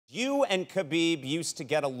You and Khabib used to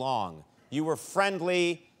get along. You were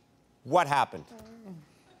friendly. What happened?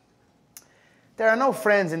 There are no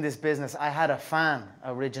friends in this business. I had a fan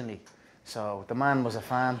originally. So the man was a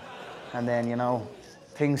fan. And then, you know,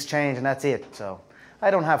 things change and that's it. So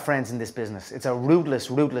I don't have friends in this business. It's a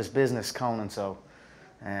ruthless, ruthless business, Conan. So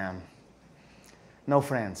no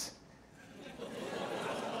friends.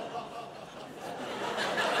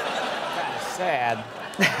 Kind of sad.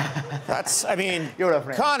 That's, I mean, you're a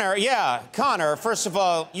friend. Conor, yeah, Conor, first of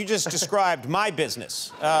all, you just described my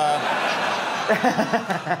business. Yeah,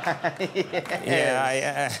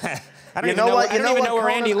 I don't even know where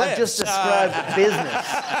Andy lives. I just described business.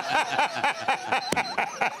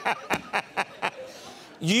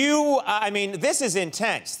 I mean, this is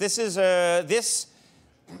intense. This is a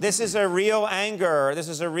real anger.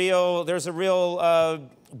 There's a real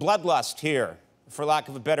bloodlust here, for lack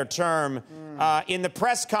of a better term. In the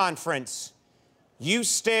press conference, you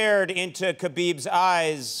stared into Khabib's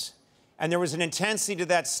eyes, and there was an intensity to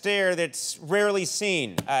that stare that's rarely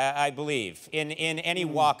seen, I believe, in any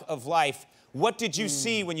walk of life. What did you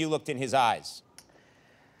see when you looked in his eyes?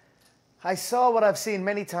 I saw what I've seen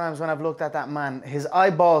many times when I've looked at that man. His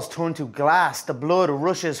eyeballs turn to glass. The blood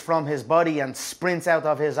rushes from his body and sprints out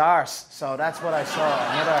of his arse. So that's what I saw.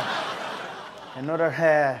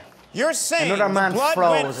 You're saying the blood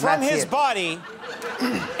went from his body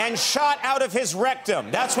and shot out of his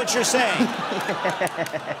rectum. That's what you're saying.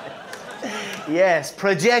 Yes,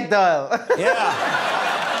 projectile. Yeah.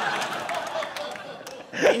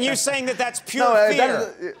 And you're saying that that's pure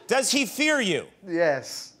fear. Does he fear you?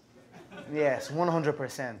 Yes. Yes,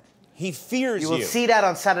 100%. He fears you. You will see that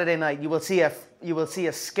on Saturday night. You will see a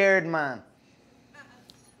scared man.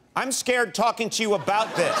 I'm scared talking to you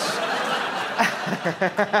about this.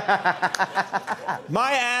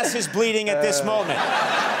 My ass is bleeding at this moment.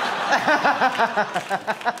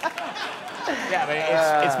 Yeah, but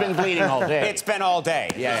it's been bleeding all day. It's been all day.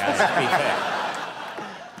 Yeah, to be fair.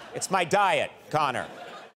 It's my diet, Conor.